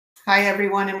Hi,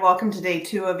 everyone, and welcome to day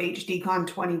 2 of HDCon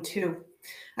 22.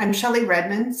 I'm Shelley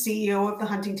Redmond, CEO of the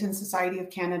Huntington Society of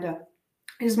Canada.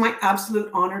 It is my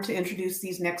absolute honor to introduce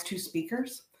these next 2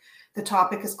 speakers. The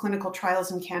topic is clinical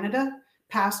trials in Canada,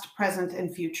 past, present,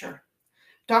 and future.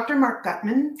 Dr. Mark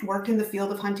Guttman worked in the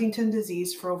field of Huntington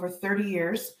disease for over 30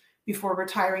 years before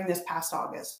retiring this past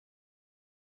August.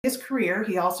 In his career,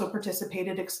 he also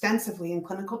participated extensively in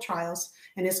clinical trials,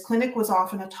 and his clinic was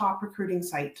often a top recruiting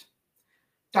site.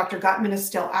 Dr. Guttman is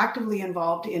still actively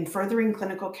involved in furthering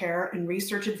clinical care and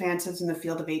research advances in the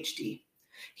field of HD.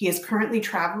 He is currently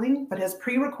traveling, but has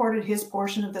pre-recorded his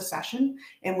portion of the session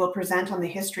and will present on the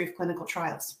history of clinical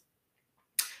trials.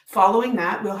 Following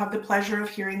that, we'll have the pleasure of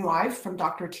hearing live from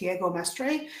Dr. Tiago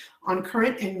Mestre on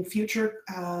current and future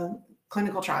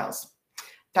clinical trials.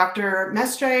 Dr.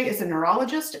 Mestre is a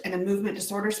neurologist and a movement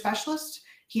disorder specialist.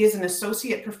 He is an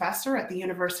associate professor at the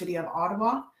University of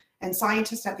Ottawa and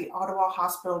scientist at the Ottawa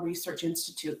Hospital Research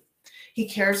Institute. He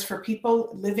cares for people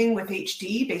living with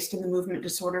HD based in the Movement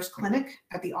Disorders Clinic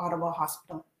at the Ottawa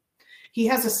Hospital. He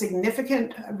has a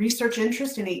significant research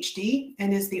interest in HD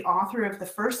and is the author of the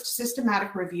first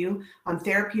systematic review on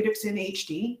therapeutics in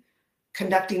HD,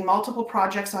 conducting multiple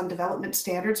projects on development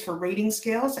standards for rating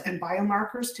scales and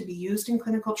biomarkers to be used in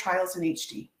clinical trials in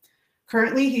HD.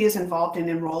 Currently, he is involved in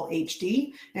Enroll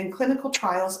HD and clinical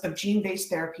trials of gene-based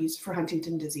therapies for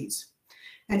Huntington disease.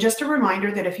 And just a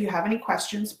reminder that if you have any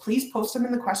questions, please post them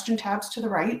in the question tabs to the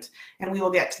right, and we will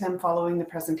get to them following the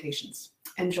presentations.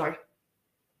 Enjoy.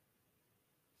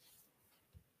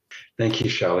 Thank you,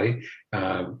 Shelley.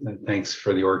 And thanks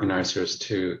for the organizers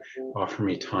to offer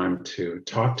me time to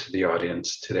talk to the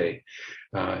audience today.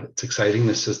 It's exciting.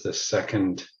 This is the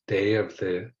second day of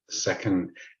the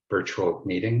second virtual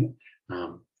meeting.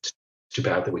 It's too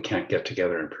bad that we can't get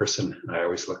together in person. I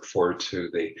always look forward to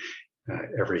the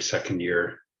every second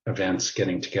year events,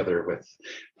 getting together with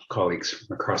colleagues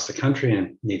from across the country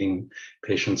and meeting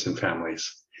patients and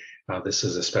families. This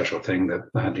is a special thing that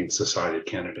the Huntington Society of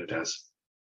Canada does.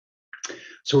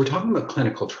 So we're talking about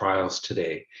clinical trials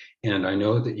today, and I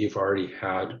know that you've already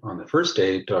had on the first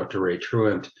day, Dr. Ray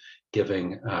Truant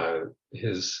giving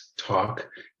his talk.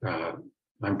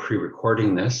 I'm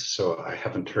pre-recording this, so I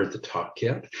haven't heard the talk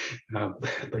yet,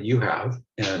 but you have,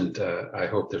 and I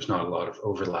hope there's not a lot of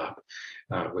overlap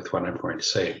with what I'm going to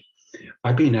say.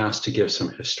 I've been asked to give some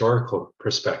historical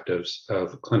perspectives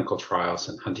of clinical trials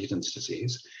in Huntington's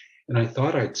disease, and I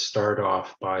thought I'd start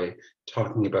off by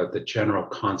talking about the general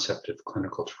concept of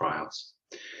clinical trials.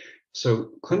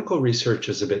 So clinical research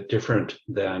is a bit different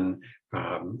than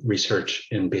research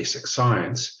in basic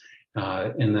science,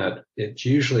 in that it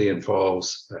usually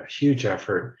involves a huge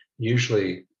effort,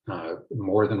 usually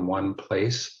more than one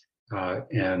place,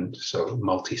 and so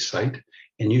multi-site,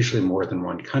 and usually more than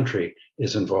one country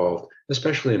is involved,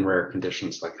 especially in rare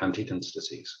conditions like Huntington's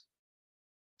disease.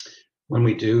 When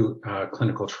we do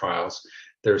clinical trials,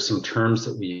 there are some terms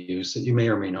that we use that you may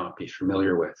or may not be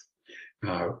familiar with.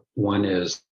 One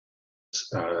is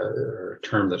a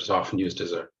term that is often used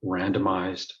as a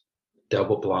randomized,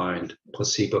 double-blind,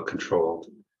 placebo-controlled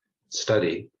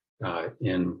study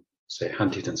in, say,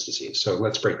 Huntington's disease. So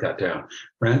let's break that down.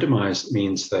 Randomized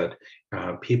means that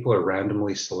people are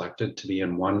randomly selected to be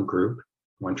in one group,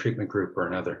 one treatment group or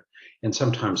another. And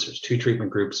sometimes there's 2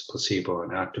 treatment groups, placebo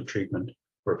and active treatment,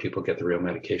 where people get the real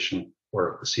medication or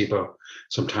a placebo.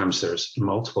 Sometimes there's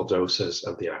multiple doses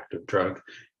of the active drug.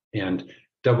 And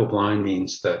double-blind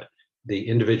means that the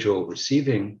individual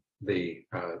receiving the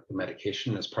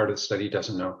medication as part of the study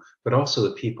doesn't know, but also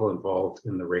the people involved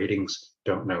in the ratings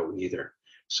don't know either.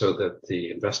 So that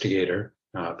the investigator,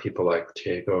 people like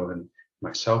Tiago and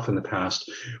myself in the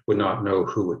past, would not know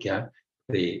who would get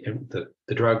the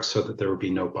drug, so that there would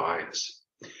be no bias.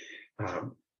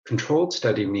 Controlled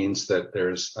study means that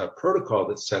there's a protocol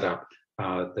that's set up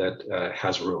that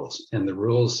has rules, and the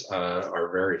rules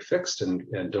are very fixed and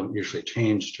don't usually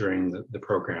change during the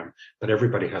program, but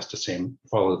everybody has to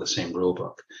follow the same rule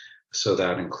book. So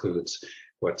that includes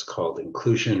what's called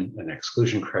inclusion and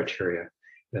exclusion criteria,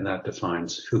 and that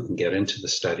defines who can get into the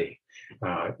study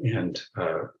and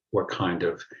what kind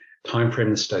of time frame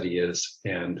the study is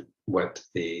and what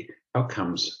the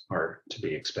outcomes are to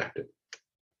be expected.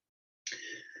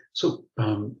 So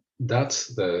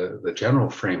that's the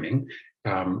general framing.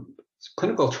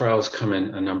 Clinical trials come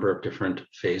in a number of different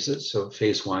phases. So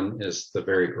phase 1 is the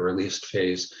very earliest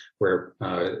phase, where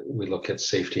we look at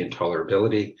safety and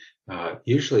tolerability,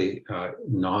 usually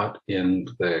not in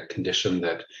the condition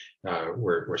that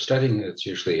we're studying. It's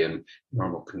usually in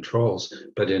normal controls.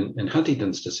 But in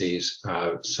Huntington's disease,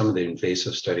 some of the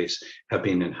invasive studies have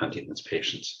been in Huntington's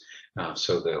patients.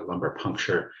 So the lumbar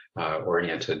puncture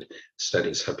oriented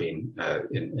studies have been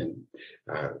in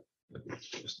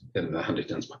the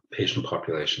Huntington's patient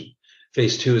population.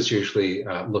 Phase 2 is usually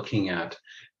looking at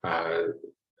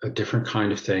a different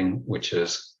kind of thing, which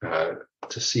is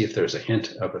to see if there's a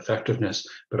hint of effectiveness,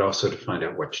 but also to find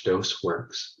out which dose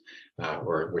works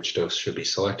or which dose should be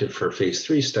selected for phase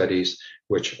 3 studies,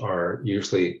 which are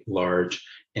usually large,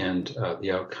 and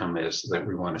the outcome is that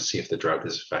we want to see if the drug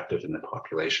is effective in the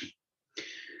population.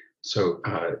 So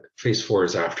phase 4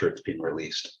 is after it's been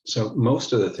released. So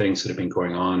most of the things that have been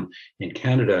going on in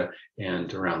Canada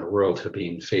and around the world have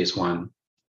been phase 1,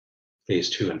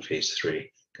 phase 2, and phase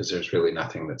 3, because there's really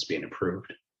nothing that's been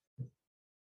approved.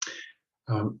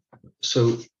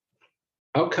 So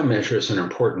outcome measures are an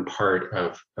important part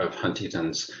of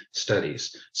Huntington's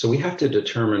studies. So we have to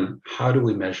determine, how do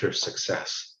we measure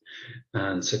success?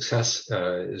 And success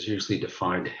is usually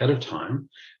defined ahead of time.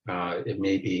 It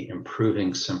may be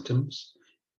improving symptoms.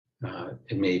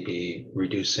 It may be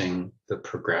reducing the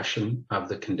progression of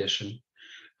the condition.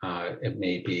 It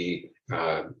may be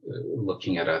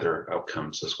looking at other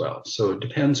outcomes as well. So it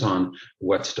depends on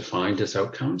what's defined as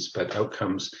outcomes, but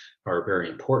outcomes are very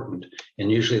important.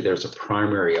 And usually there's a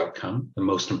primary outcome, the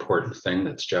most important thing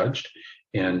that's judged.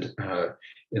 And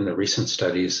in the recent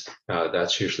studies,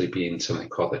 that's usually been something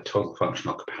called the total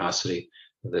functional capacity.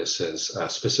 This is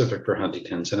specific for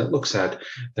Huntington's, and it looks at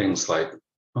things like,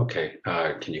 okay,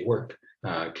 can you work?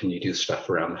 Can you do stuff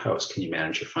around the house? Can you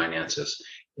manage your finances?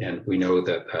 And we know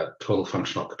that total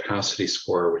functional capacity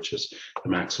score, which is the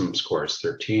maximum score, is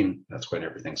 13. That's when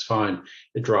everything's fine.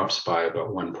 It drops by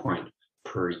about 1 point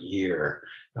per year.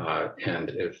 And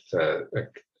if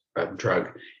a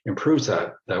drug improves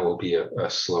that, that will be a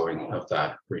slowing of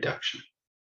that reduction.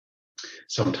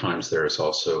 Sometimes there is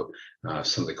also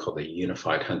something called the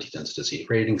Unified Huntington's Disease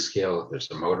Rating Scale.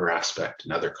 There's a motor aspect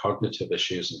and other cognitive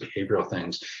issues and behavioral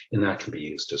things, and that can be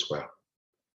used as well.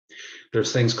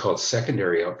 There's things called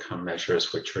secondary outcome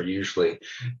measures, which are usually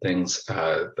things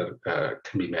that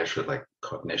can be measured, like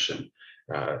cognition,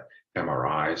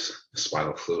 MRIs,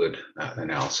 spinal fluid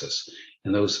analysis,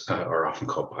 and those are often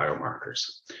called biomarkers.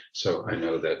 So I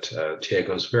know that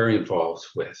Tiago is very involved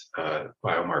with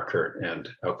biomarker and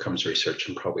outcomes research,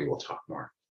 and probably will talk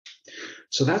more.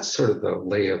 So that's sort of the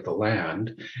lay of the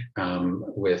land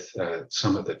with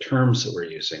some of the terms that we're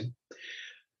using.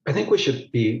 I think we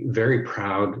should be very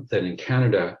proud that in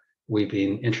Canada, we've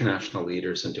been international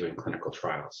leaders in doing clinical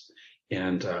trials.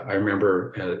 And I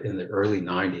remember in the early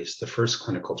 90s, the first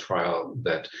clinical trial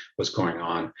that was going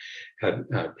on had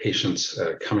patients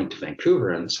coming to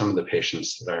Vancouver, and some of the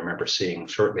patients that I remember seeing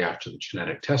shortly after the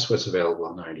genetic test was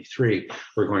available in 93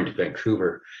 were going to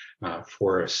Vancouver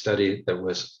for a study that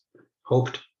was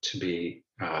hoped to be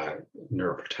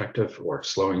neuroprotective or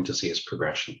slowing disease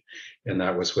progression. And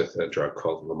that was with a drug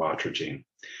called lamotrigine.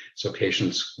 So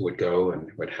patients would go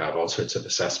and would have all sorts of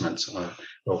assessments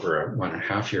over a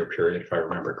 1.5 year period, if I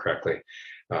remember correctly.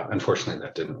 Unfortunately,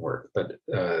 that didn't work, but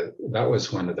that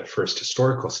was one of the first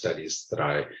historical studies that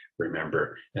I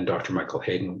remember. And Dr. Michael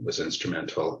Hayden was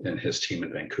instrumental in his team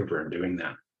in Vancouver in doing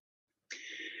that.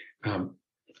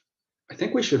 I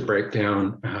think we should break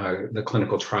down the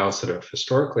clinical trials that have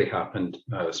historically happened,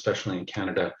 especially in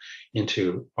Canada,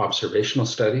 into observational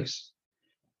studies,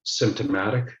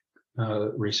 symptomatic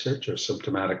research or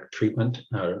symptomatic treatment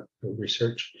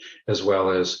research, as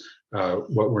well as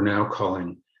what we're now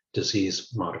calling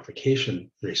disease modification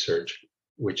research,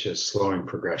 which is slowing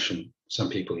progression. Some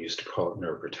people used to call it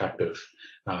neuroprotective,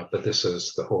 but this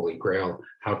is the holy grail.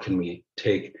 How can we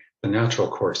take the natural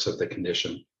course of the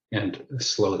condition and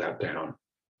slow that down?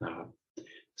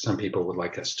 Some people would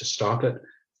like us to stop it.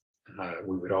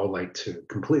 We would all like to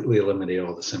completely eliminate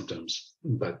all the symptoms,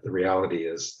 but the reality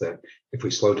is that if we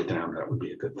slowed it down, that would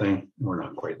be a good thing. We're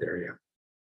not quite there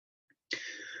yet.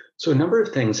 So a number of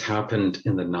things happened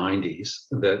in the 90s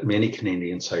that many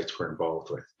Canadian sites were involved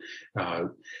with.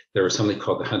 There was something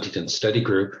called the Huntington Study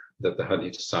Group that the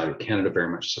Huntington Society of Canada very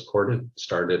much supported,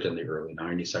 started in the early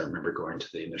 90s. I remember going to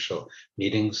the initial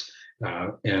meetings,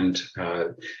 and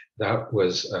that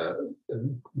was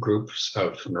groups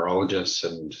of neurologists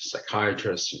and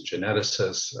psychiatrists and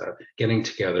geneticists getting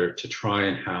together to try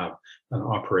and have an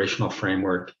operational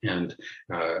framework and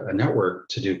a network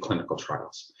to do clinical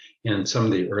trials. And some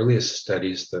of the earliest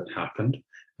studies that happened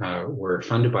were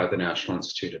funded by the National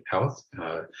Institute of Health,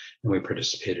 and we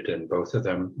participated in both of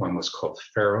them. One was called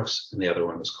PHAROS, and the other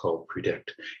one was called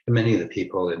PREDICT. And many of the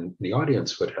people in the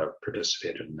audience would have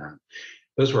participated in that.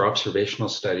 Those were observational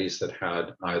studies that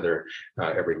had either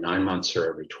every 9 months or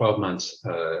every 12 months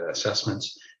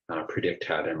assessments. PREDICT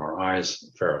had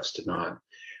MRIs, PHAROS did not.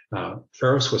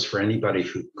 Ferris was for anybody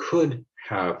who could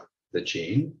have the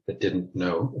gene that didn't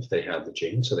know if they had the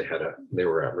gene, so they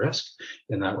were at risk,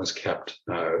 and that was kept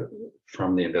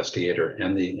from the investigator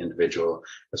and the individual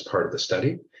as part of the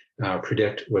study.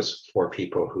 Predict was for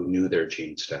people who knew their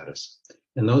gene status.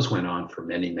 And those went on for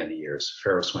many, many years.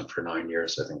 Ferris went for 9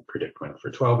 years. I think Predict went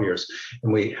for 12 years.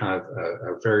 And we have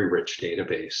a very rich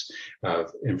database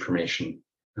of information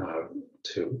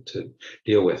to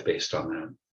deal with based on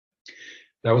that.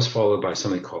 That was followed by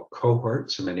something called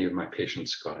cohort. So many of my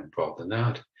patients got involved in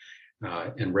that.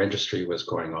 And registry was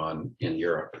going on in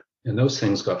Europe. And those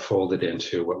things got folded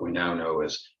into what we now know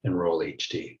as Enroll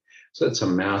HD. So it's a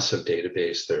massive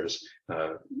database. There's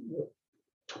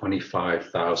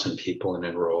 25,000 people in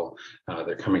Enroll.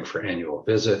 They're coming for annual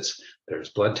visits. There's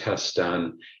blood tests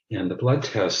done. And the blood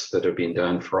tests that have been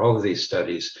done for all of these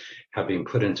studies have been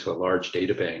put into a large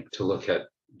data bank to look at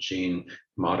gene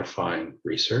modifying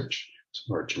research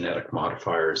or genetic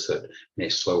modifiers that may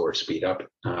slow or speed up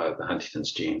the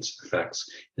Huntington's gene's effects.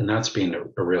 And that's been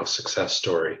a real success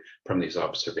story from these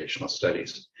observational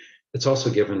studies. It's also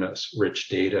given us rich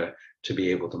data to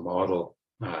be able to model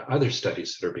other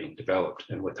studies that are being developed.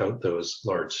 And without those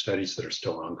large studies that are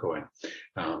still ongoing,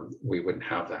 we wouldn't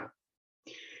have that.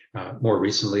 More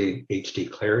recently, HD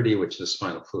Clarity, which is a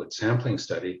spinal fluid sampling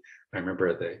study. I remember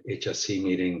at the HSC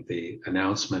meeting, the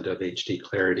announcement of HD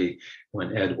Clarity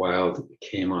when Ed Wild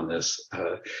came on this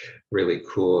really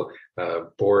cool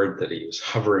board that he was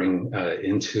hovering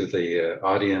into the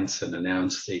audience and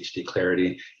announced HD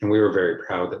Clarity. And we were very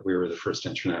proud that we were the first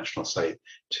international site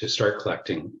to start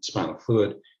collecting spinal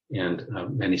fluid. And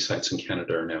many sites in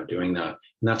Canada are now doing that.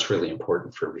 And that's really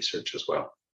important for research as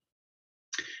well.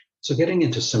 So getting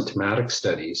into symptomatic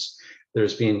studies,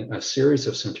 there's been a series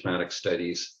of symptomatic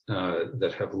studies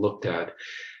that have looked at,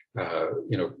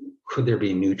 could there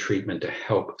be new treatment to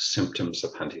help symptoms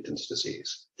of Huntington's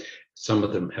disease? Some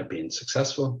of them have been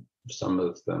successful. Some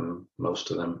of them,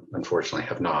 most of them, unfortunately,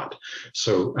 have not.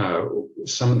 So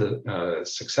some of the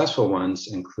successful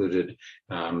ones included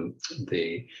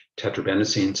the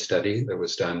tetrabenazine study that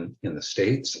was done in the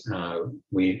States.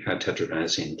 We had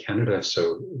tetrabenazine in Canada,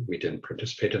 so we didn't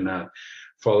participate in that.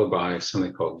 Followed by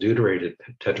something called deuterated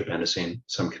tetrabenazine.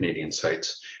 Some Canadian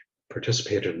sites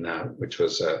participated in that, which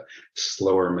was a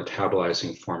slower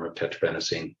metabolizing form of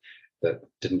tetrabenazine that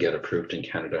didn't get approved in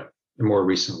Canada. And more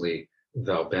recently,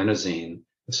 valbenazine,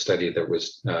 a study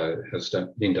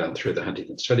that been done through the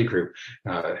Huntington Study Group,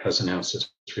 has announced its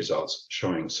results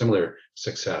showing similar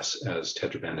success as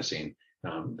tetrabenazine.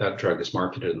 That drug is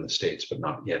marketed in the States, but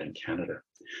not yet in Canada.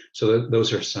 So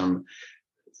those are some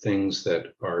things that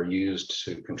are used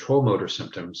to control motor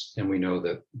symptoms, and we know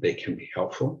that they can be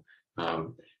helpful.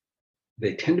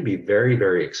 They tend to be very,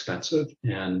 very expensive,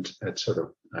 and it's sort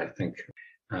of, I think,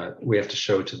 we have to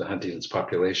show to the Huntington's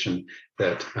population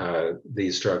that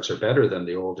these drugs are better than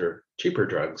the older, cheaper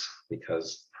drugs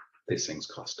because these things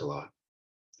cost a lot.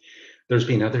 There's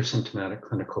been other symptomatic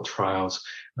clinical trials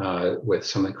with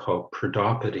something called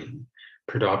pridopidine.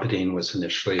 Pridopidine was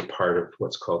initially part of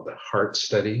what's called the HEART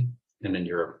study, and in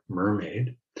Europe,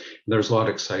 MERMAID. There's a lot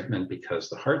of excitement because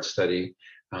the HEART study,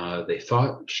 they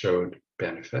thought showed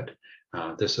benefit.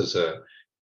 This is a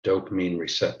dopamine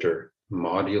receptor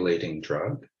modulating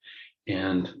drug,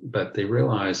 but they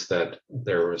realized that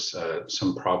there was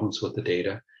some problems with the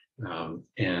data,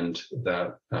 and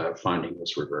that finding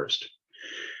was reversed.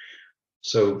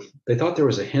 So they thought there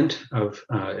was a hint of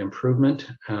improvement.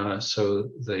 So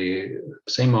the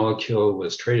same molecule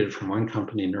was traded from one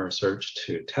company, Neurosurge,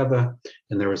 to Teva,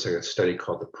 and there was a study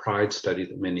called the PRIDE study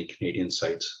that many Canadian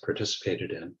sites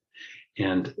participated in,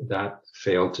 and that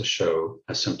failed to show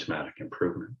a symptomatic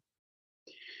improvement.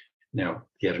 Now,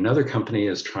 yet another company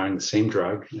is trying the same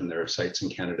drug, and there are sites in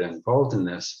Canada involved in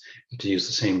this, to use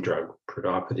the same drug,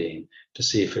 pridopidine, to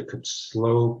see if it could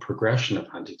slow progression of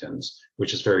Huntington's,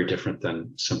 which is very different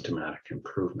than symptomatic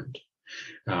improvement.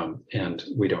 And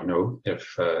we don't know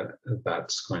if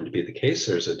that's going to be the case.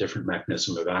 There's a different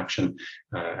mechanism of action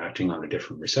acting on a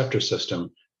different receptor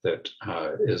system that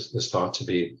is thought to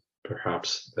be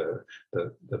perhaps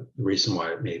the reason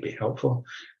why it may be helpful,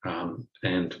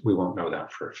 and we won't know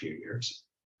that for a few years.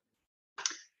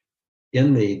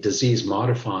 In the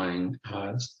disease-modifying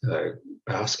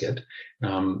basket,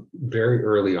 very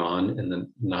early on in the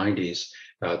 90s,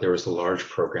 there was a large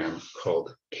program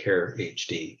called CARE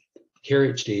HD.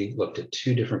 CARE HD looked at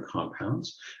two different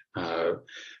compounds.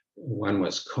 One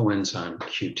was coenzyme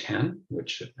Q10,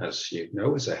 which, as you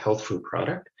know, is a health food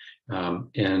product,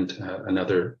 and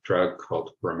another drug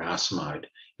called racemide.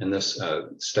 And this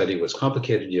study was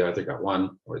complicated. You either got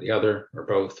one or the other, or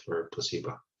both, or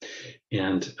placebo.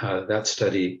 And that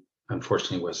study,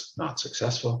 unfortunately, was not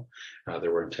successful.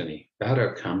 There weren't any bad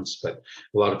outcomes, but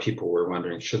a lot of people were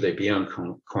wondering, should they be on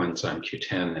coenzyme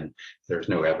Q10? And there's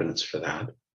no evidence for that.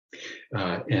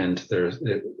 And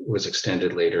it was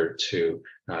extended later to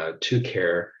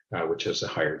 2-care, which is a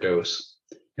higher dose.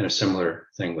 And a similar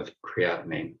thing with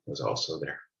creatinine was also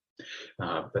there.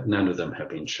 But none of them have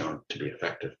been shown to be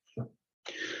effective.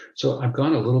 So I've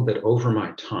gone a little bit over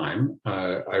my time.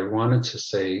 I wanted to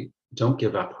say, don't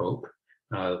give up hope.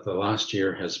 The last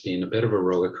year has been a bit of a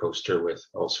roller coaster with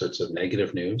all sorts of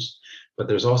negative news, but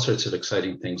there's all sorts of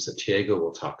exciting things that Tiago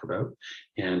will talk about,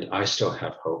 and I still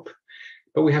have hope.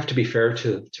 But we have to be fair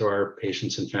to our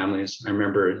patients and families. I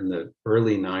remember in the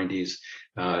early 90s,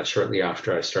 shortly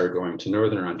after I started going to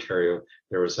Northern Ontario,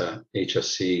 there was a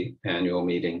HSC annual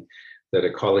meeting that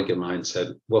a colleague of mine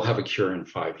said, we'll have a cure in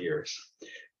 5 years.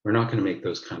 We're not going to make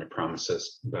those kind of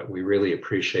promises, but we really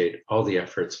appreciate all the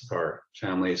efforts of our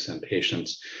families and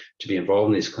patients to be involved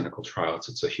in these clinical trials.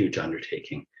 It's a huge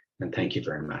undertaking, and thank you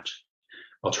very much.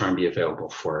 I'll try and be available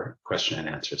for question and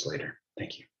answers later.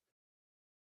 Thank you.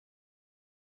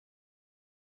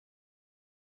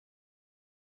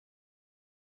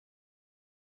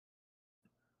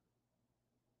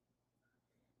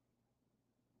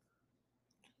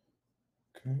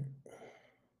 Okay.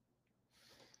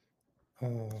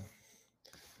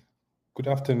 Good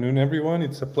afternoon, everyone.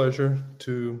 It's a pleasure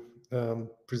to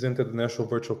present at the National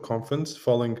Virtual Conference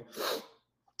following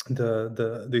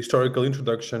the historical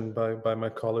introduction by my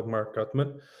colleague, Mark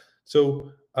Guttman.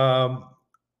 So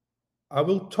I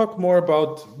will talk more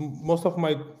about, most of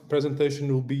my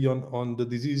presentation will be on the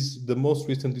disease, the most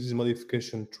recent disease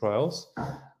modification trials.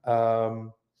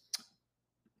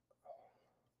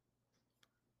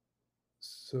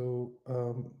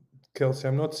 Kelsey,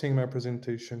 I'm not seeing my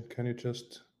presentation. Can you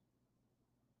just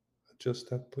adjust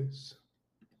that, please?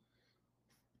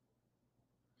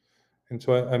 And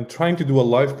so I'm trying to do a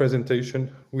live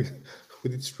presentation with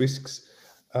its risks.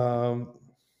 Okay.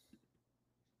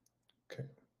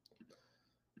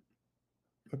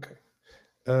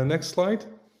 Next slide.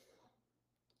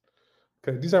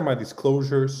 Okay, these are my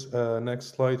disclosures.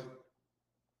 Next slide.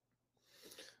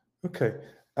 Okay,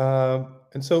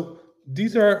 and so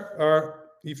these are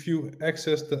if you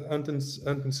access the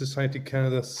Huntington Society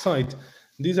Canada site,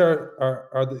 these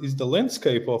is the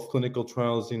landscape of clinical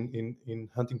trials in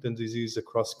Huntington disease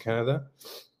across Canada.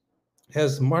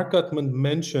 As Mark Guttman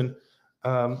mentioned,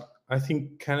 I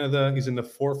think Canada is in the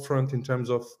forefront in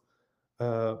terms of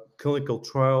clinical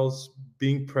trials,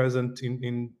 being present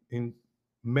in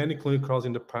many clinical trials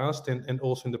in the past and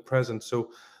also in the present.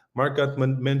 So Mark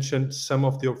Guttman mentioned some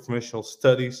of the informational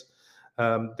studies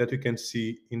that you can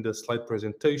see in the slide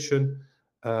presentation,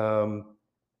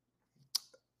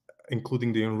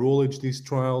 including the Enroll HD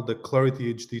trial, the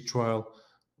Clarity HD trial,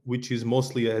 which is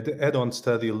mostly an add-on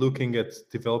study looking at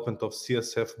development of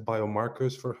CSF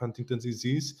biomarkers for Huntington's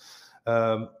disease,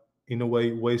 in a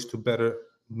way, ways to better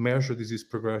measure disease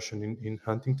progression in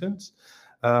Huntington's.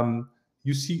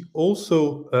 You see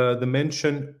also the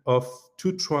mention of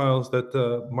 2 trials that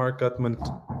Mark Guttman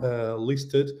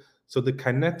listed. So the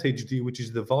KINET HD, which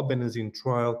is the valbenazine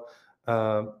trial,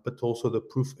 but also the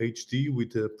PROOF HD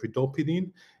with the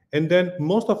predopidine. And then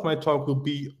most of my talk will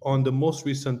be on the most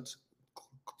recent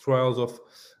trials of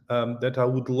that I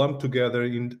would lump together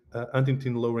in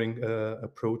huntingtin lowering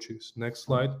approaches. Next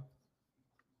slide.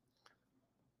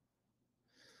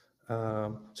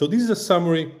 So this is a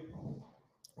summary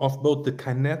of both the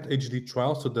KINET HD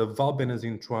trial, so the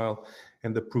valbenazine trial,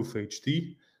 and the PROOF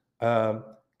HD.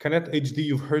 KINET HD,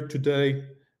 you've heard today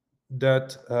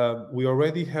that we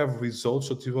already have results.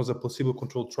 So it was a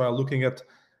placebo-controlled trial looking at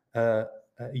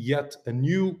yet a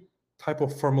new type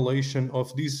of formulation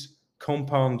of these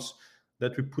compounds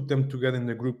that we put them together in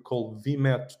a group called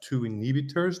VMAT2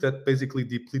 inhibitors that basically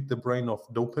deplete the brain of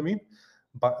dopamine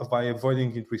by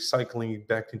avoiding it recycling it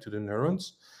back into the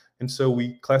neurons. And so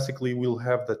we classically will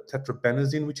have the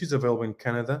tetrabenazine, which is available in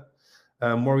Canada,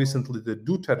 more recently the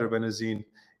deutetrabenazine.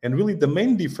 And really the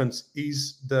main difference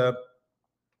is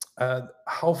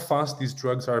how fast these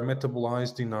drugs are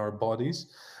metabolized in our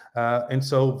bodies. And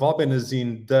so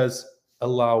valbenazine does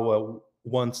allow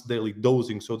once daily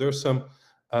dosing. So there's some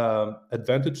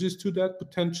advantages to that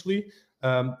potentially.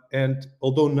 And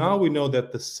although now we know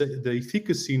that the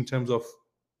efficacy in terms of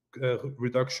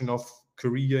reduction of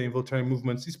chorea, involuntary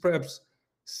movements is perhaps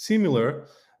similar,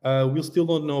 we still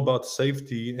don't know about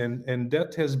safety. And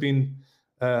that has been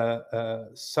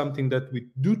something that with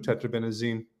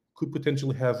deutetrabenazine could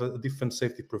potentially have a different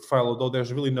safety profile, although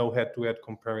there's really no head-to-head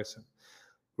comparison.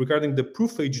 Regarding the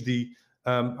PROOF HD,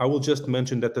 I will just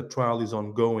mention that the trial is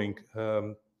ongoing.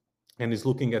 and is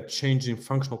looking at change in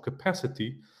functional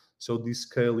capacity. So this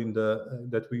scale in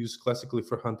that we use classically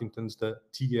for Huntington's, the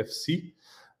TFC.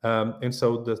 And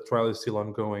so the trial is still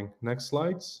ongoing. Next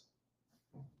slides.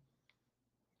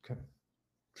 Okay.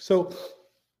 So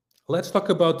let's talk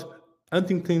about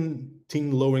Huntington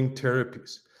lowering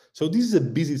therapies. So this is a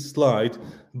busy slide,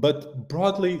 but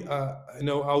broadly,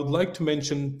 I would like to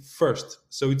mention first.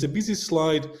 So it's a busy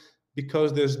slide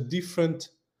because there's different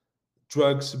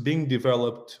drugs being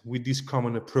developed with this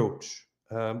common approach.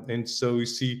 And so you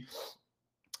see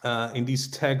in these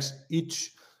tags,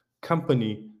 each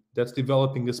company that's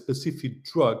developing a specific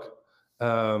drug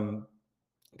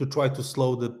to try to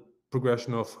slow the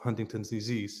progression of Huntington's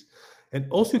disease. And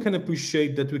also you can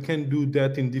appreciate that we can do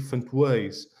that in different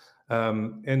ways.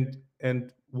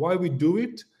 And why we do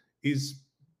it is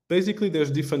basically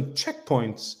there's different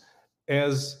checkpoints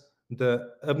as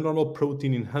the abnormal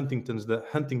protein in Huntington's, the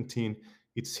huntingtin,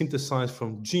 it's synthesized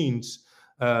from genes,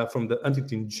 from the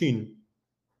huntingtin gene,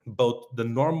 both the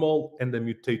normal and the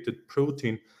mutated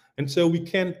protein. And so we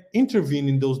can intervene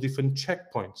in those different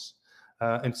checkpoints.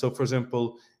 And so, for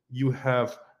example, you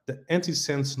have the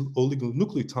antisense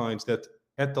oligonucleotides that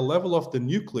at the level of the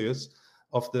nucleus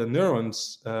of the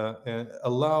neurons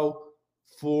allow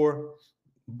for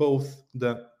both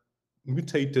the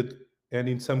mutated and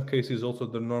in some cases also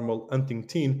the normal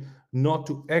huntingtin not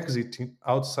to exit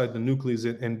outside the nucleus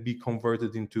and be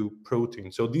converted into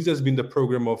protein. So this has been the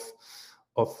program of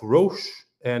Roche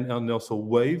and also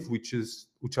WAVE, which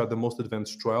are the most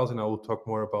advanced trials, and I will talk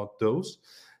more about those.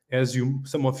 As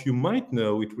some of you might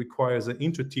know, it requires an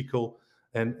intrathecal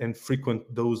and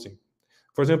frequent dosing.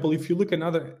 For example, if you look at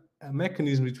another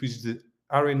mechanism, which is the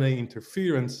RNA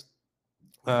interference,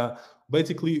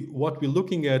 basically what we're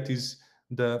looking at is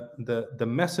the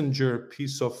messenger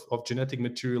piece of genetic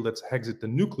material that's exit the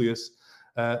nucleus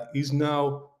is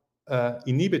now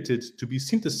inhibited to be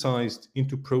synthesized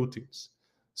into proteins.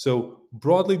 So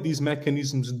broadly, these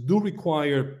mechanisms do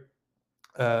require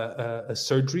a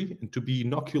surgery and to be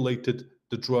inoculated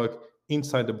the drug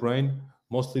inside the brain,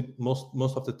 most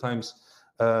of the times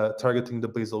targeting the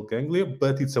basal ganglia,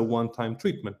 but it's a one-time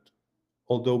treatment.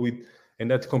 Although and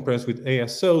that compares with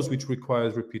ASOs, which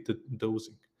requires repeated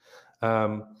dosing.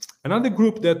 Another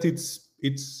group that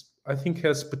I think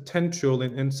has potential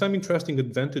and some interesting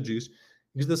advantages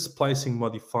is the splicing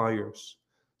modifiers.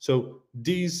 So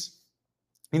these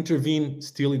intervene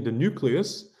still in the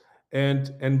nucleus,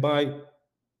 and by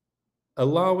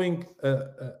allowing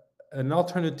an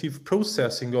alternative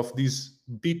processing of this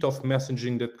bit of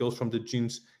messaging that goes from the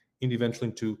genes and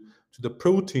eventually to the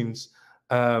proteins,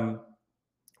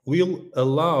 will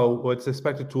allow, or it's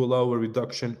expected to allow, a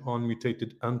reduction on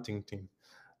mutated huntingtin.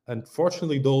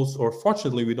 Unfortunately,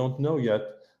 fortunately, we don't know yet.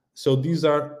 So these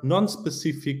are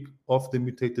non-specific of the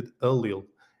mutated allele.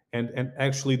 And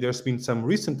actually, there's been some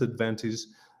recent advances,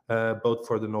 both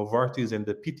for the Novartis and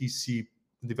the PTC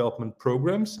development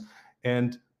programs.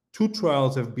 And 2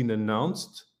 trials have been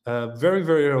announced, very,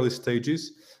 very early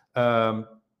stages.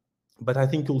 But I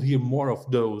think you'll hear more of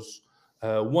those.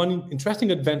 One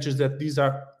interesting advantage is that these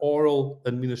are oral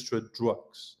administered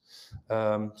drugs.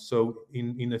 So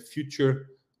in a future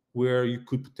where you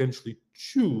could potentially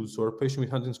choose, or a patient with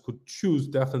Huntington's could choose,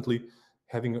 definitely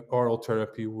having an oral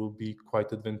therapy will be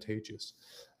quite advantageous.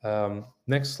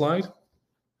 Next slide.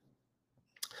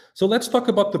 So let's talk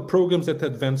about the programs that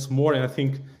advance more, and I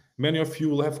think many of you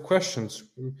will have questions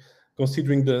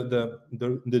considering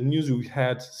the news we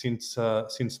had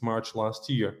since March last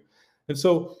year. And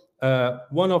so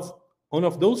one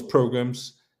of those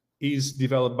programs is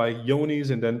developed by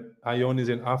Ionis and then Ionis,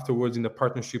 and afterwards in a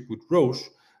partnership with Roche,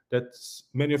 that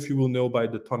many of you will know by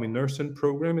the tominersen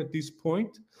program at this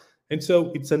point. And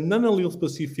so it's a non-allele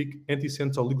specific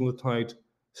antisense oligonucleotide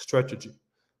strategy.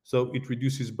 So it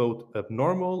reduces both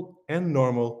abnormal and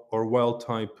normal or wild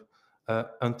type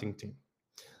huntingtin.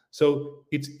 So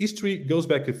its history goes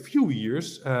back a few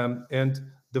years, and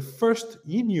the first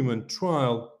in-human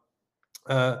trial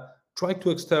tried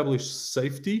to establish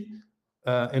safety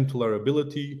and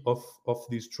tolerability of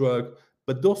this drug,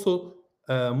 but also,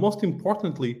 most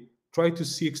importantly, try to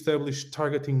establish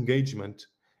target engagement.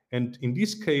 And in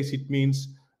this case, it means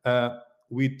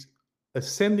with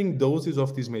ascending doses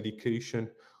of this medication,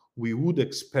 we would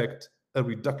expect a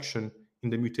reduction in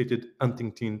the mutated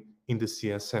huntingtin in the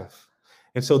CSF.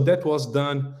 And so that was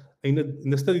done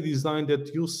in a study design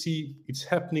that you'll see it's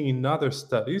happening in other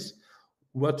studies,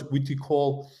 what we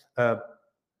call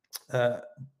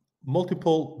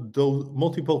multiple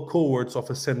cohorts of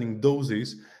ascending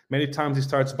doses. Many times it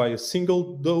starts by a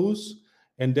single dose,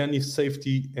 and then if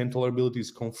safety and tolerability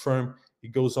is confirmed,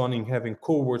 it goes on in having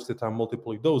cohorts that are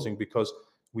multiply dosing, because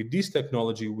with this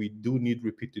technology, we do need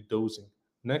repeated dosing.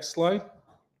 Next slide.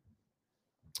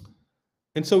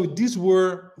 And so these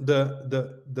were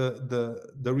the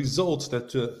results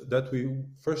that we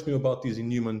first knew about this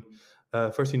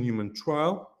first in human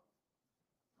trial.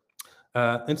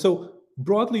 And so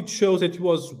broadly, it shows that it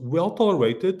was well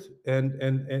tolerated and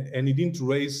it didn't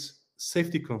raise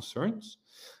safety concerns.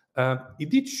 It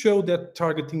did show that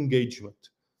target engagement.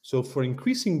 So for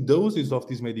increasing doses of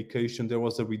this medication, there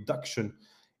was a reduction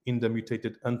in the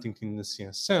mutated huntingtin in the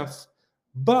CSF.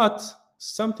 But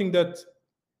something that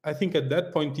I think at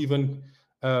that point even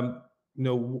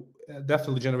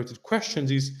definitely generated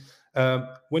questions is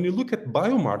when you look at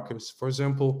biomarkers, for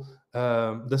example,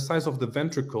 the size of the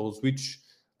ventricles, which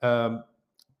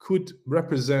could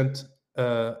represent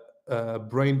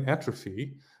brain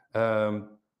atrophy,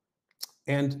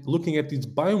 and looking at this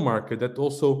biomarker that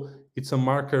also it's a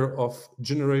marker of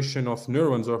generation of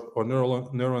neurons or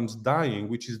neurons dying,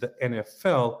 which is the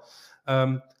NFL.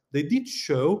 They did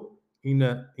show in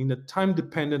a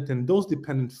time-dependent and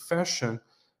dose-dependent fashion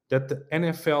that the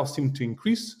NFL seemed to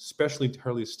increase, especially in the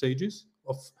early stages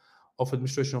of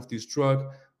administration of this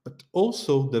drug, but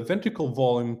also the ventricle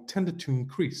volume tended to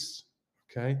increase.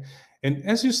 Okay, and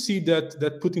as you see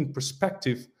that put in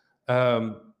perspective,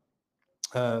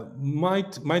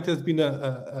 might have been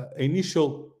a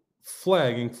initial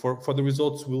flagging for the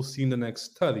results we'll see in the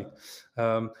next study,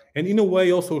 and in a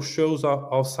way also shows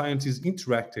how science is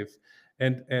interactive,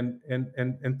 and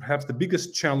perhaps the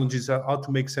biggest challenge is how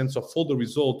to make sense of all the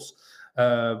results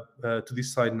to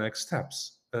decide next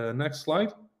steps. Next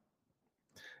slide.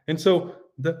 And so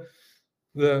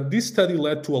this study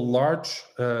led to a large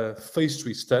phase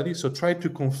 3 study, so tried to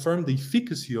confirm the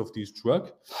efficacy of this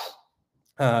drug.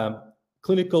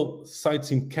 Clinical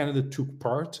sites in Canada took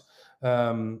part,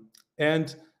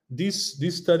 and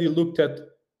this study looked at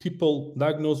people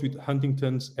diagnosed with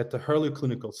Huntington's at the early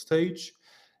clinical stage,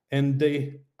 and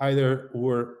they either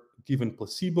were given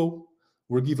placebo,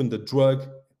 were given the drug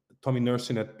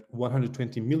tominersen at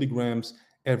 120 milligrams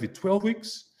every 12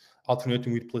 weeks,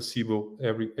 alternating with placebo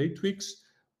every 8 weeks,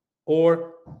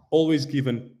 or always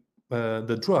given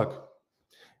the drug.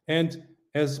 And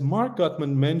as Mark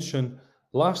Guttman mentioned,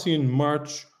 last year in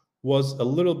March was a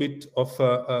little bit of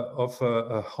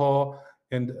a haw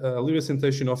and a little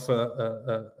sensation of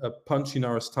a punch in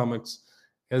our stomachs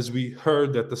as we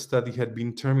heard that the study had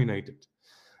been terminated.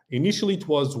 Initially, it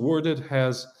was worded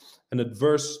as an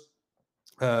adverse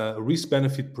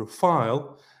risk-benefit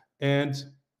profile, and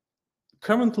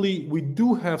currently we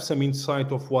do have some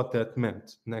insight of what that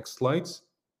meant. Next slides.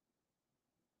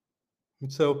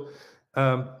 So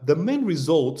the main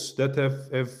results that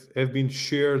have been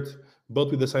shared both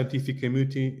with the scientific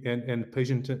community and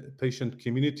patient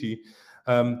community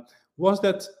was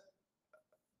that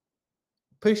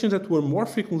patients that were more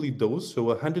frequently dosed, so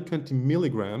 120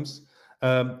 milligrams,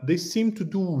 they seem to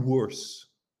do worse.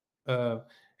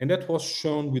 And that was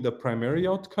shown with the primary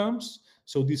outcomes.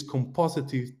 So this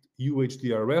compositive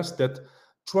UHDRS that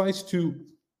tries to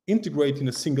integrate in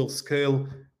a single scale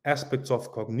aspects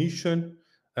of cognition,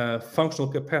 functional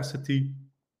capacity,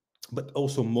 but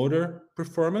also motor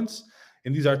performance.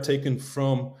 And these are taken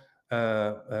from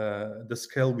the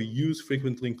scale we use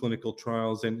frequently in clinical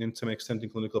trials and in some extent in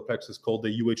clinical practice called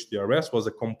the UHDRS, was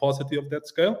a composite of that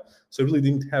scale. So it really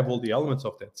didn't have all the elements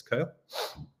of that scale.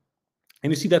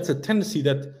 And you see that's a tendency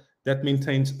that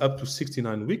maintains up to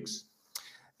 69 weeks.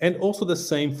 And also the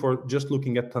same for just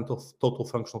looking at total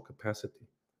functional capacity.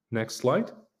 Next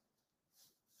slide.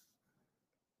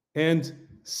 And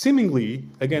seemingly,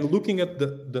 again, looking at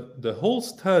the whole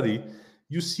study,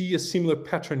 you see a similar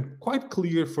pattern quite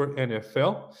clear for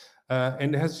NFL.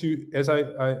 And as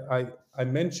I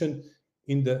mentioned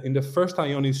in the first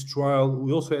Ionis trial,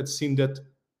 we also had seen that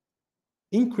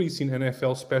increase in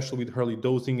NFL, especially with early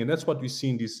dosing, and that's what we see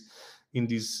in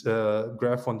this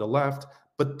graph on the left.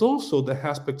 But also the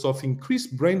aspects of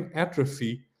increased brain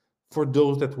atrophy for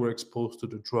those that were exposed to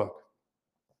the drug.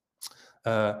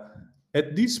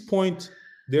 At this point,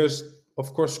 there's,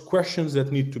 of course, questions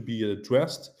that need to be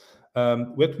addressed,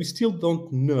 but we still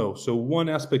don't know. So one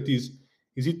aspect is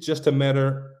it just a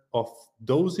matter of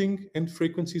dosing and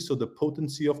frequency, so the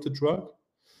potency of the drug?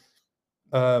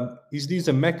 Is this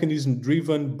a mechanism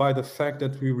driven by the fact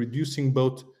that we're reducing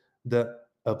both the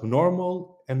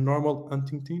abnormal and normal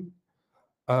huntingtin?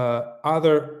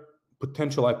 Other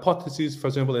potential hypotheses, for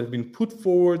example, that have been put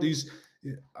forward is,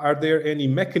 are there any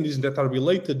mechanisms that are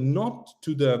related not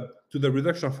to the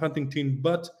reduction of huntingtin,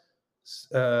 but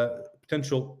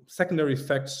potential secondary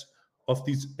effects of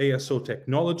these ASO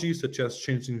technologies, such as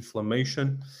change in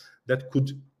inflammation, that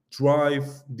could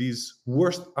drive these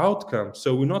worst outcomes.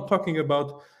 So we're not talking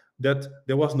about that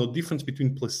there was no difference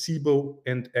between placebo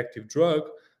and active drug,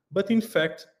 but in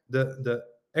fact, the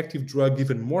active drug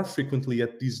given more frequently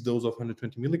at this dose of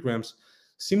 120 milligrams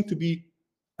seemed to be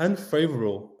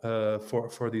unfavorable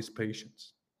for these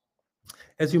patients.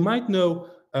 As you might know,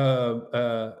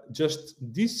 just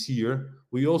this year,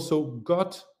 we also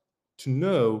got to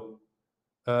know,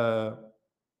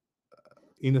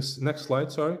 in the next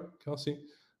slide, sorry, Kelsey.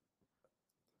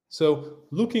 So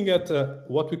looking at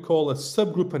what we call a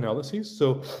subgroup analysis,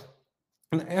 so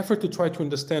an effort to try to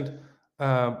understand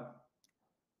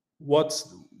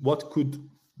what could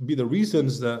be the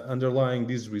reasons underlying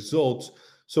these results.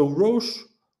 So Roche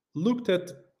looked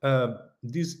at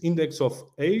this index of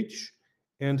age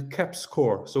and CAP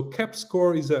score. So CAP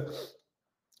score is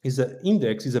an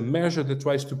index, is a measure that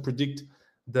tries to predict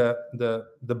the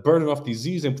burden of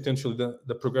disease and potentially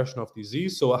the progression of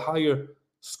disease. So a higher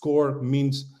score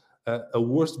means a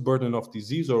worse burden of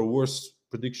disease or a worse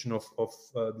prediction of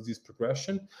disease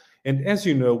progression. And as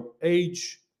you know,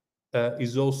 age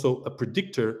is also a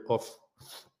predictor of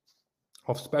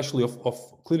especially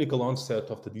of clinical onset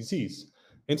of the disease.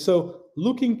 And so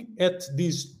looking at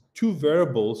these two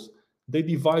variables, they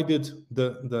divided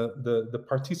the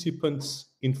participants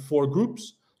in 4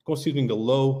 groups, considering a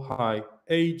low, high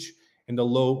age and a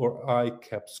low or high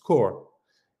CAP score.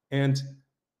 And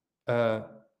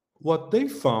what they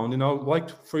found, and I would like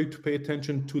for you to pay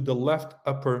attention to the left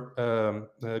upper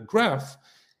graph,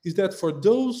 is that for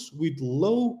those with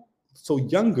low, so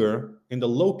younger, in the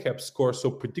low CAP score,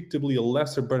 so predictably a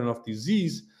lesser burden of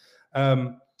disease,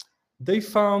 they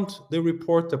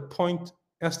report a point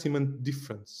estimate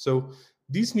difference. So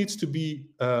this needs to be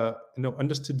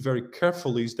understood very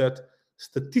carefully, is that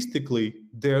statistically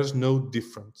there's no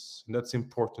difference, and that's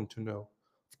important to know.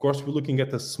 Of course, we're looking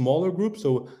at a smaller group,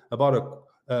 so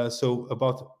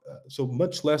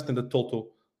much less than the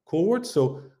total cohort.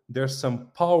 So there's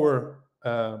some power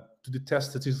to detect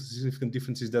statistically significant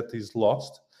differences that is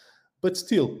lost, but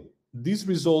still, these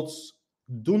results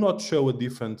do not show a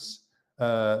difference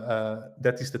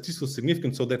that is statistically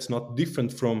significant. So that's not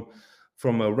different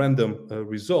from a random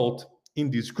result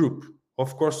in this group.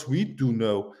 Of course, we do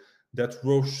know that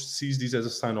Roche sees this as a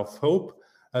sign of hope,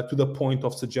 to the point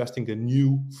of suggesting a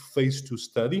new phase 2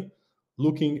 study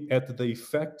looking at the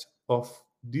effect of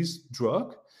this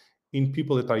drug in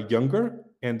people that are younger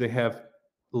and they have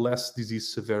less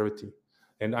disease severity.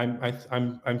 And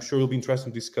I'm sure you'll be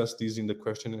interested to discuss these in the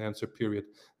question and answer period.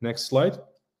 Next slide.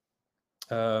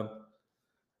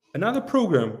 Another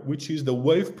program, which is the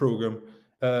WAVE program,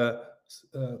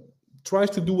 tries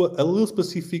to do a little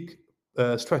specific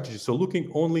strategy. So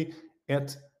looking only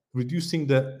at reducing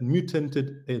the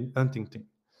mutated in Huntington.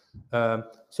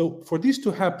 So for this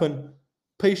to happen,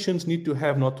 patients need to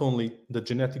have not only the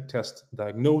genetic test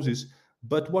diagnosis,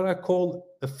 but what I call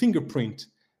a fingerprint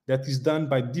that is done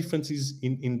by differences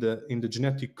in the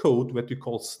genetic code, what we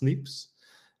call SNPs.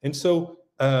 And so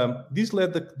this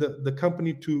led the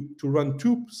company to run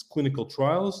 2 clinical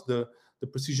trials, the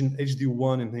Precision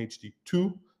HD1 and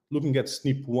HD2, looking at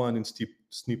SNP1 and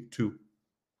SNP2.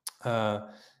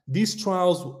 These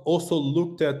trials also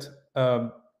looked at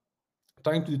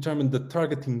trying to determine the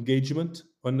target engagement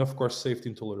and, of course, safety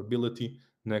and tolerability.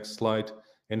 Next slide.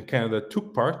 And Canada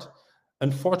took part.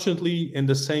 Unfortunately, and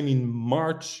the same in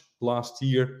March last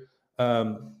year,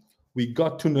 we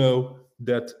got to know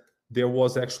that there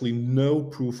was actually no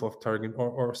proof of target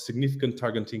or significant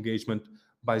target engagement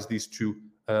by these 2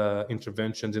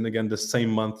 interventions. And again, the same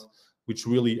month, which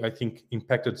really, I think,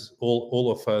 impacted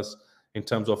all of us in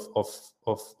terms of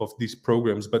these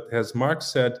programs. But as Mark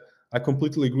said, I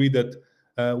completely agree that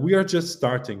we are just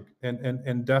starting,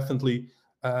 and definitely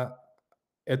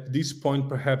at this point,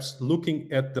 perhaps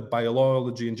looking at the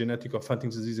biology and genetic of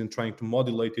Huntington's disease and trying to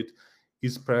modulate it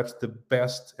is perhaps the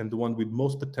best and the one with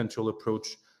most potential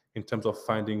approach in terms of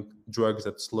finding drugs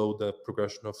that slow the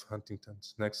progression of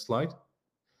Huntington's. Next slide.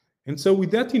 And so with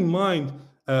that in mind,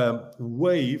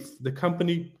 WAVE, the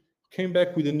company, came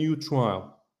back with a new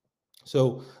trial.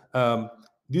 So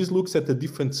this looks at the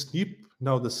different SNP,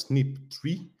 now the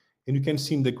SNP3, and you can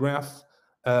see in the graph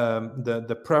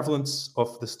the prevalence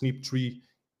of the SNP3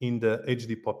 in the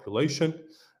HD population.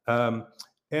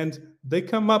 And they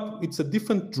come up, it's a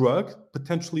different drug,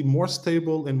 potentially more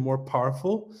stable and more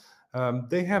powerful.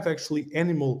 They have actually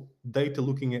animal data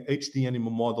looking at HD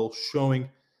animal model showing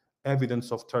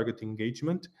evidence of target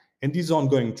engagement. And this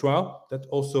ongoing trial that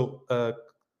also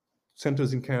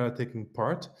centers in Canada taking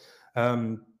part.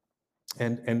 And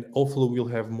hopefully we'll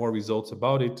have more results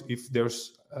about it. If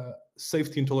there's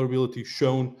safety and tolerability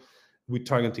shown with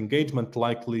target engagement,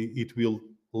 likely it will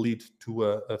lead to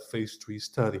a phase 3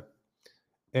 study.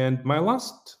 And my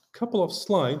last couple of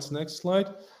slides, next slide,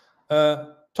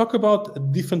 talk about a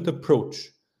different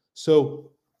approach.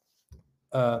 So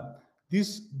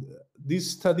this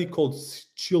study called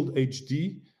SHIELD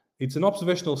HD, it's an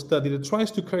observational study that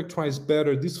tries to characterize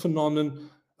better this phenomenon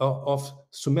of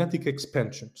somatic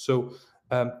expansion. So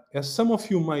as some of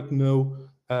you might know,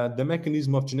 the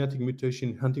mechanism of genetic mutation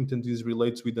in Huntington's disease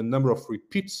relates with the number of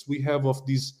repeats we have of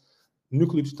this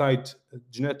nucleotide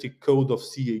genetic code of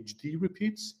CHD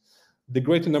repeats. The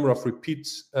greater number of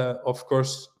repeats, of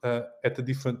course, at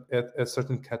a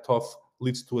certain cutoff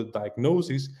leads to a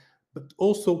diagnosis, but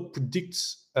also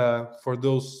predicts for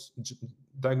those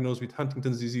diagnosed with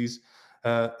Huntington's disease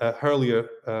earlier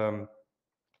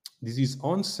disease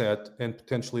onset and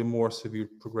potentially more severe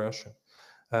progression.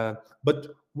 But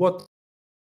what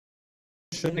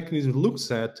the mechanism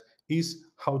looks at is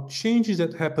how changes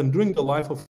that happen during the life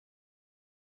of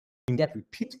that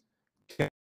repeat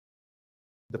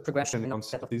the progression and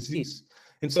onset of disease.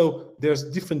 And so there's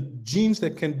different genes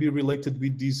that can be related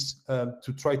with these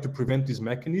to try to prevent these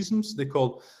mechanisms. They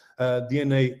call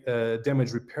DNA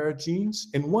damage repair genes.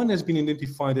 And one has been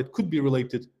identified that could be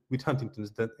related with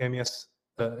Huntington's, that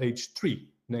MSH3.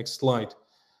 Next slide.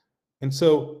 And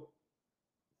so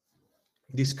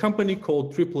this company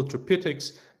called Triple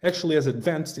Therapeutics actually has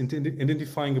advanced into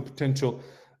identifying a potential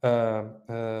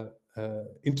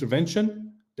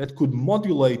intervention that could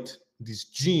modulate this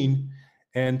gene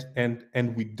and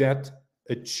with that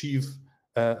achieve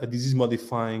a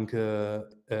disease-modifying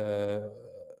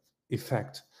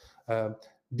effect.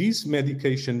 This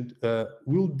medication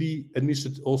will be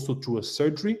administered also through a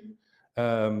surgery,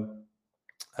 and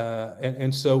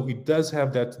so it does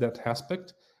have that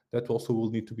aspect that also will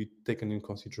need to be taken in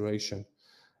consideration.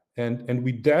 And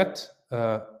with that,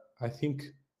 I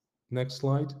think, next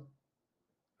slide.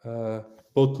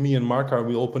 Both me and Mark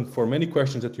will open for many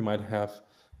questions that you might have.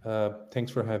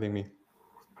 Thanks for having me.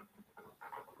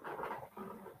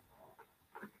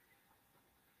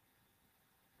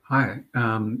 Hi.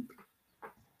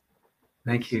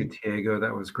 Thank you, Tiago.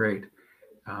 That was great.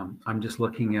 I'm just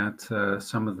looking at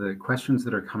some of the questions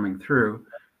that are coming through.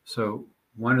 So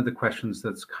one of the questions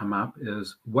that's come up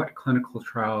is, what clinical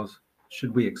trials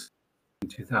should we expect in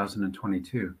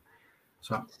 2022?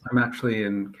 So I'm actually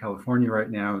in California right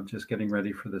now, just getting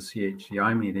ready for the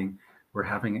CHDI meeting. We're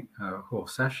having a whole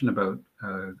session about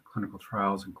clinical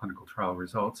trials and clinical trial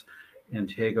results. And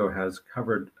Tiago has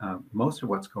covered most of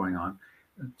what's going on.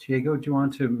 Tiago, do you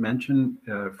want to mention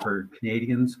for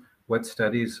Canadians what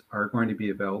studies are going to be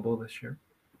available this year?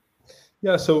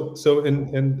 Yeah, so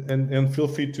and feel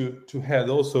free to add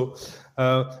also.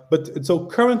 But so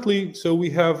currently, so we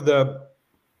have the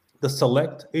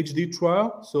SELECT HD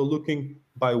trial, so looking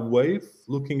by wave,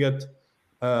 looking at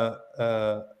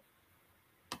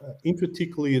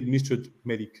intrathecally administered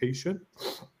medication.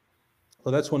 So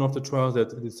that's one of the trials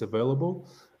that is available.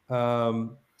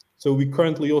 So we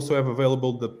currently also have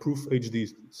available the PROOF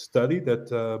HD study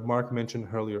that Mark mentioned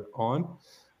earlier on.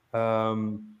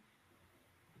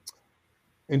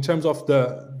 In terms of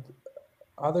the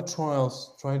other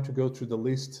trials, trying to go through the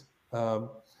list,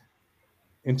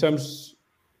 in terms,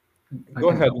 go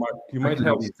ahead, Mark. You might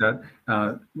help.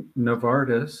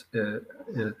 Novartis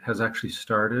has actually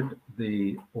started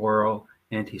the oral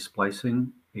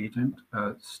anti-splicing agent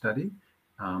study,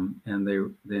 and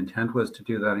the intent was to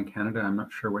do that in Canada. I'm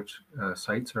not sure which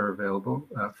sites are available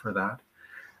for that.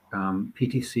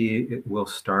 PTC will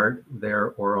start their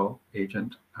oral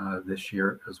agent this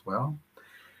year as well.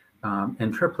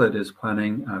 And Triplet is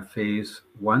planning a phase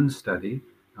 1 study.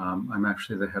 I'm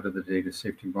actually the head of the Data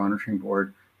Safety Monitoring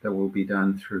Board that will be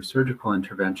done through surgical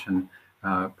intervention,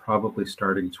 probably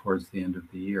starting towards the end of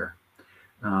the year.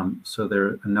 So there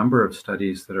are a number of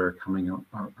studies that are coming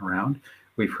around.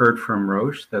 We've heard from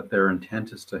Roche that their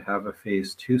intent is to have a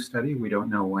phase 2 study. We don't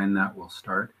know when that will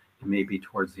start. It may be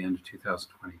towards the end of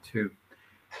 2022.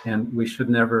 And we should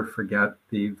never forget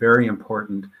the very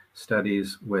important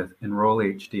studies with Enroll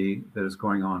HD that is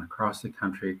going on across the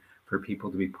country for people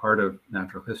to be part of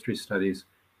natural history studies,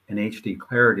 and HD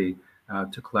Clarity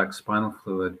to collect spinal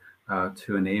fluid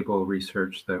to enable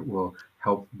research that will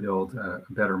help build a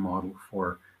better model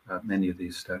for many of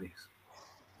these studies.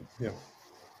 Yeah.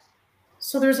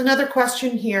 So there's another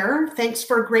question here. Thanks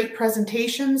for great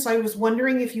presentations. I was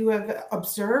wondering if you have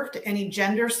observed any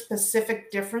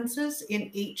gender-specific differences in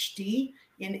HD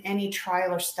in any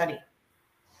trial or study.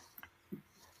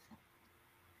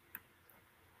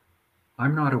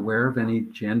 I'm not aware of any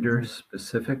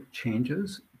gender-specific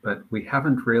changes, but we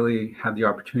haven't really had the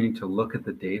opportunity to look at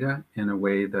the data in a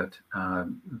way that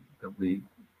that we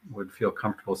would feel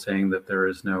comfortable saying that there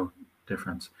is no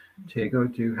difference. Tiago,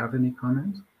 do you have any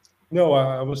comments? No,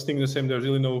 I was thinking the same. There's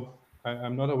really no,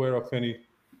 I'm not aware of any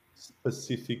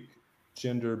specific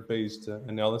gender-based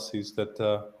analysis that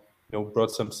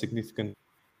brought some significant.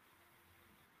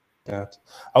 That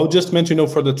I would just mention,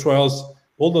 for the trials,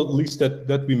 all the lists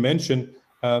that we mentioned,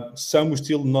 some we're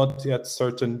still not yet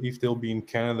certain if they'll be in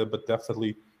Canada, but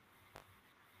definitely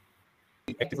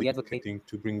actively advocating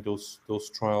to bring those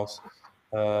trials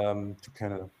to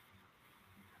Canada.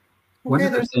 One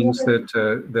of the things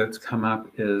that's come up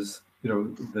is,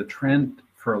 the trend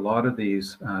for a lot of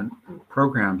these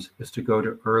programs is to go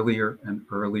to earlier and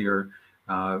earlier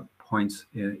points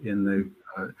in the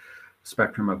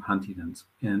spectrum of Huntington's,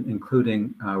 and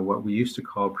including what we used to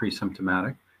call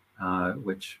pre-symptomatic,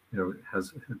 which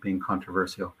has been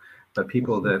controversial, but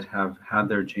people that have had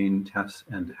their gene tests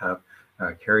and have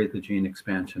carried the gene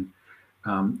expansion.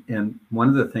 And one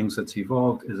of the things that's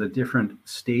evolved is a different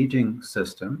staging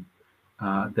system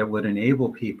that would enable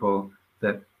people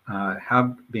that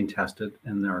have been tested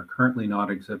and are currently not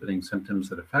exhibiting symptoms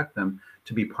that affect them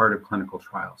to be part of clinical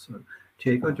trials. So,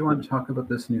 Tiago, do you want to talk about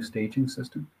this new staging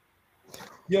system?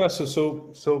 Yeah.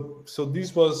 So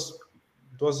this was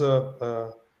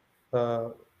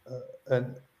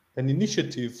an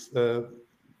initiative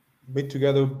made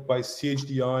together by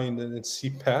CHDI and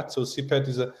CPAT. So CPAT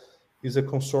is a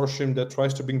consortium that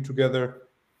tries to bring together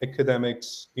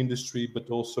academics, industry, but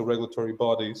also regulatory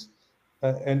bodies,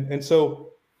 and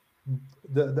so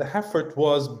the effort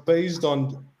was based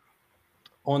on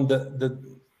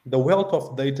the wealth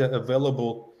of data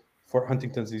available for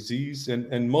Huntington's disease,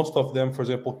 and most of them, for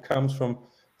example, comes from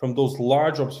those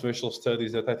large observational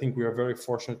studies that I think we are very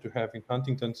fortunate to have in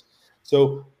Huntington's.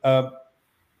 So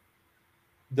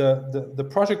the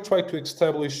project tried to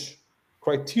establish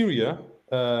criteria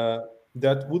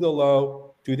that would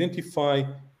allow to identify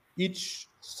each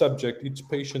subject, each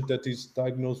patient that is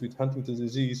diagnosed with Huntington's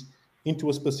disease into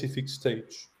a specific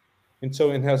stage. And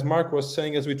so, and as Mark was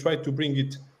saying, as we try to bring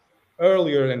it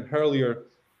earlier and earlier,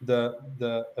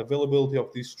 the availability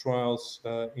of these trials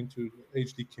into the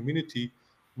HD community,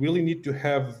 really need to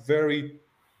have very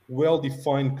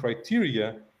well-defined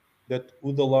criteria that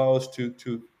would allow us to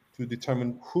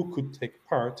determine who could take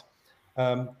part.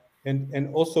 And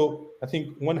also, I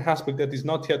think one aspect that is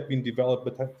not yet been developed,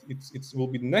 but it will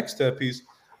be the next step, is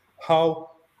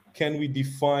how can we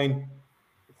define,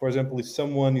 for example, if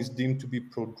someone is deemed to be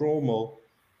prodromal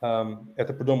at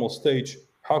the prodromal stage,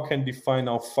 how can define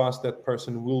how fast that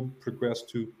person will progress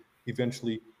to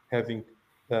eventually having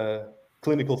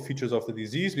clinical features of the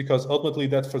disease? Because ultimately,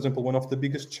 that's, for example, one of the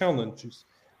biggest challenges.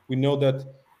 We know that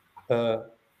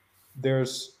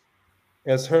there's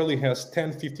as early as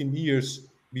 10, 15 years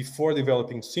before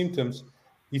developing symptoms.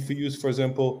 If we use, for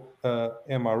example,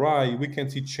 MRI, we can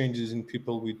see changes in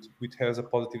people with has a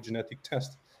positive genetic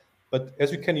test. But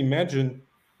as you can imagine,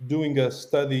 doing a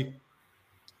study,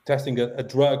 testing a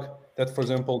drug that, for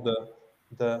example,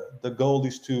 the goal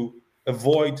is to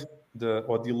avoid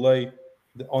or delay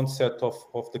the onset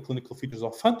of the clinical features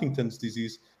of Huntington's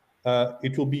disease,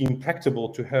 it will be impractical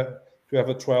to have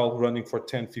a trial running for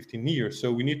 10, 15 years.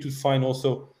 So we need to find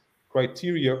also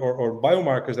criteria or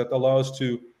biomarkers that allow us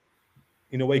to,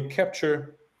 in a way,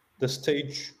 capture the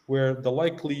stage where the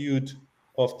likelihood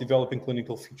of developing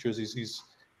clinical features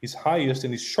is highest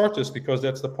and is shortest, because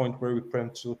that's the point where we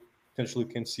potentially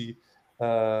can see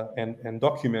and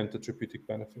document the therapeutic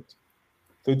benefit.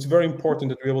 So it's very important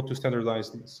that we're able to standardize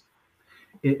these.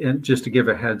 And just to give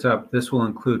a heads up, this will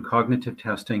include cognitive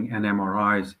testing and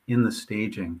MRIs in the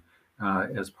staging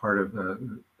as part of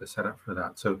the setup for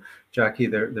that. So, Jackie,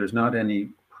 there's not any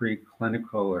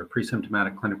preclinical or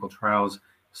pre-symptomatic clinical trials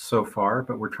so far,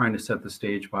 but we're trying to set the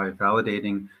stage by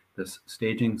validating this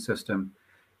staging system.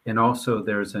 And also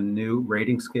there's a new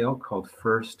rating scale called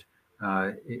FIRST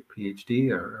PhD,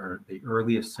 or the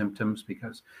earliest symptoms,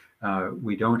 because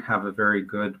we don't have a very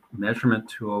good measurement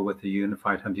tool with the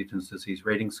Unified Huntington's Disease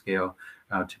Rating Scale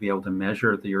to be able to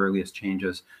measure the earliest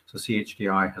changes. So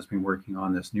CHDI has been working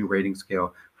on this new rating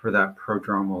scale for that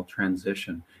prodromal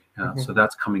transition. So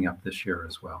that's coming up this year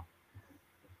as well.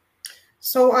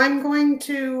 So I'm going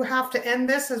to have to end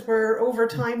this as we're over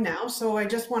time now. So I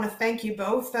just want to thank you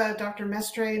both, Dr.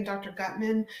 Mestre and Dr.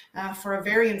 Guttman, for a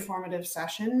very informative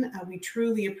session. We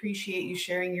truly appreciate you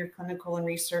sharing your clinical and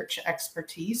research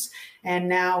expertise. And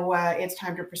now it's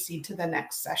time to proceed to the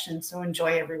next session. So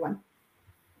enjoy, everyone.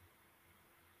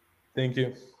 Thank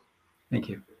you. Thank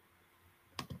you.